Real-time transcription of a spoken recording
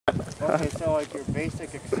Okay, so like your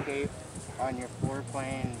basic escape on your floor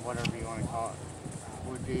plane, whatever you want to call it,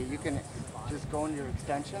 would be you can just go into your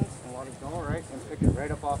extensions and let it go, right? And pick it right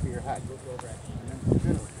up off of your head. And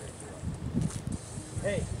then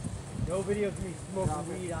hey, no video of me smoking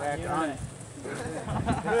weed on the internet.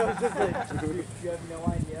 You have no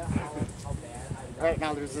idea how bad Right,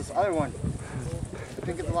 now there's this other one. I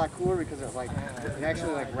think it's a lot cooler because it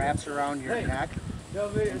actually like wraps around your neck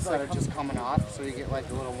instead of just coming off, so you get like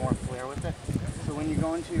a little more flair with it. So when you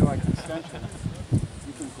go into your like extension,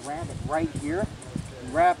 you can grab it right here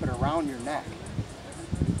and wrap it around your neck.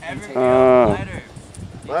 Lighter.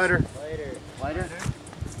 Lighter. Lighter.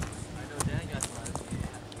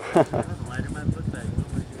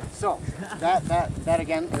 So that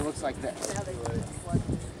again, it looks like this.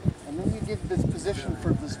 And then you get this position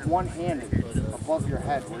for this one hand above your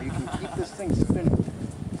head where you can keep this thing spinning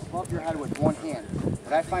above your head with one hand.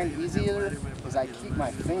 What I find easier is I keep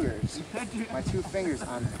my fingers, my two fingers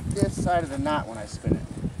on this side of the knot when I spin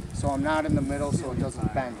it. So I'm not in the middle so it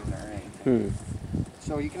doesn't bend in there or anything.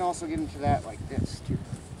 So you can also get into that like this too.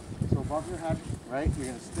 So above your head, right, you're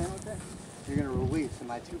going to spin with it, you're going to release, and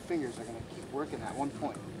my two fingers are going to keep working at one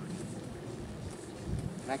point.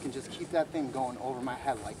 And I can just keep that thing going over my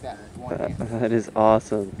head like that with one hand. That is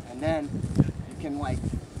awesome. And then you can like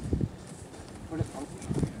put it on.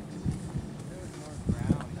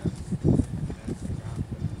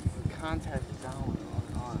 Contact it down on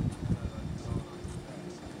the arm.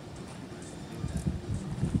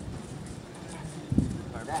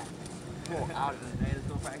 Like that. Pull out of it. Let's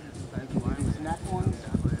go practice these neck ones.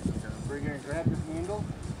 Where you're going to grab your handle,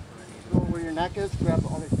 go where your neck is, grab the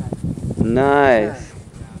other side. Nice. Turn,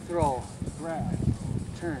 throw, grab,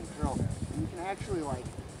 turn, throw. And you can actually like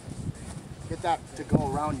get that to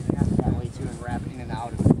go around your neck that way too and wrap in and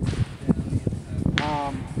out of it.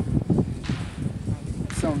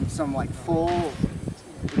 Some like full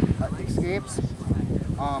escapes.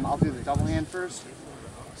 I'll do the double hand first.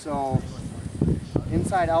 So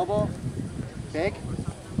inside elbow, big.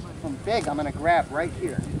 From big, I'm gonna grab right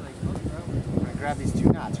here. I'm gonna grab these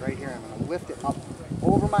two knots right here. I'm gonna lift it up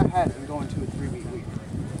over my head and go into a 3-beat weave.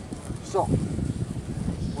 So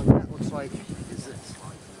what that looks like is this.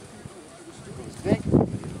 Goes big,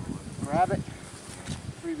 grab it,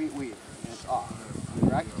 3-beat weave, and it's off.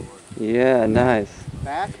 Correct? Yeah, nice.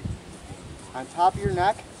 Back, on top of your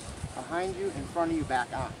neck, behind you, in front of you,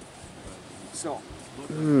 back on. So,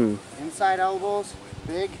 inside elbows,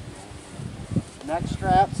 big, neck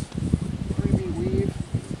straps, 3-beat weave,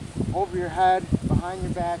 over your head, behind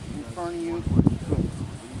your back, in front of you, boom.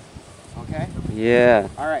 Okay? Yeah.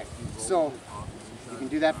 Alright, so you can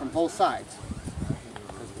do that from both sides.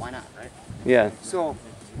 Because why not, right? Yeah. So,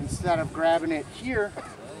 instead of grabbing it here,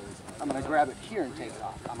 I'm going to grab it here and take it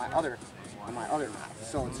off on my other knot.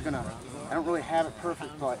 So it's going to, I don't really have it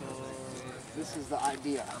perfect, but this is the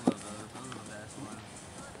idea.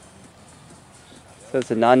 So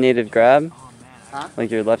it's a non-native grab? Huh?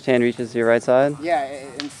 Like your left hand reaches to your right side? Yeah,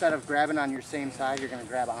 instead of grabbing on your same side, you're going to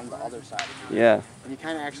grab on the other side. Yeah. And you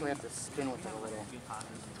kind of actually have to spin with it a little,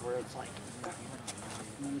 to where it's like,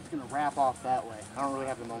 and it's going to wrap off that way. I don't really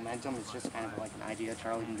have the momentum, it's just kind of like an idea.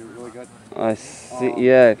 Charlie can do it really good. I see.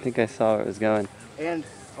 Yeah, I think I saw where it was going. And,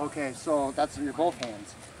 okay, so that's in your both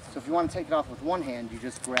hands. So if you want to take it off with one hand, you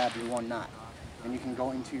just grab your one knot. And you can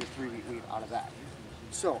go into your 3-beat weave out of that.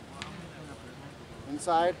 So,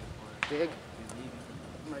 inside, big,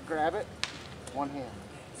 I'm going to grab it, one hand.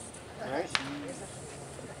 Alright?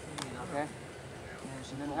 Okay?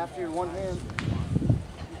 And then after your one hand,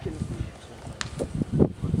 you can,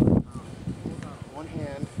 one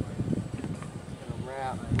hand,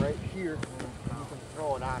 wrap right here, and you can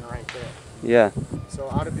throw it on right there. Yeah. So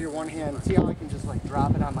out of your one hand, see how I can just like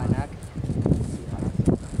drop it on my neck?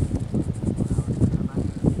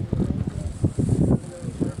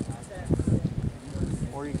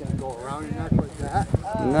 Or you can go around your neck like that.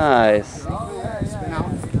 Nice. Spin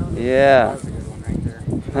out. Yeah. That was a good one right there.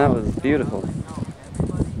 That was beautiful.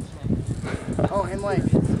 Oh, and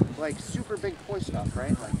like super big koi stuff,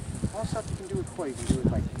 right? Like all stuff you can do with koi, you can do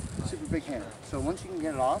with like super big hammer. So once you can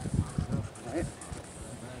get it off, right?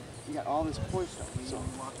 You got all this koi stuff. So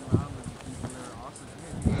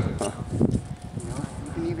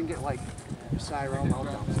you can even get like your Cyro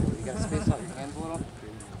meltdowns. So you gotta space out your hands a little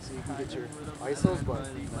so you can get your ISOs, but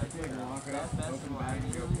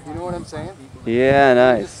you know what I'm saying? Yeah, You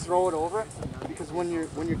nice. just throw it over, because when you're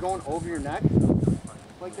going over your neck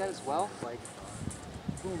like that as well, like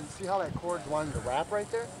boom, see how that cord's wanting to wrap right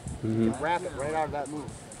there? You can wrap it right out of that move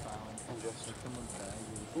and just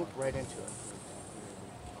whoop right into it.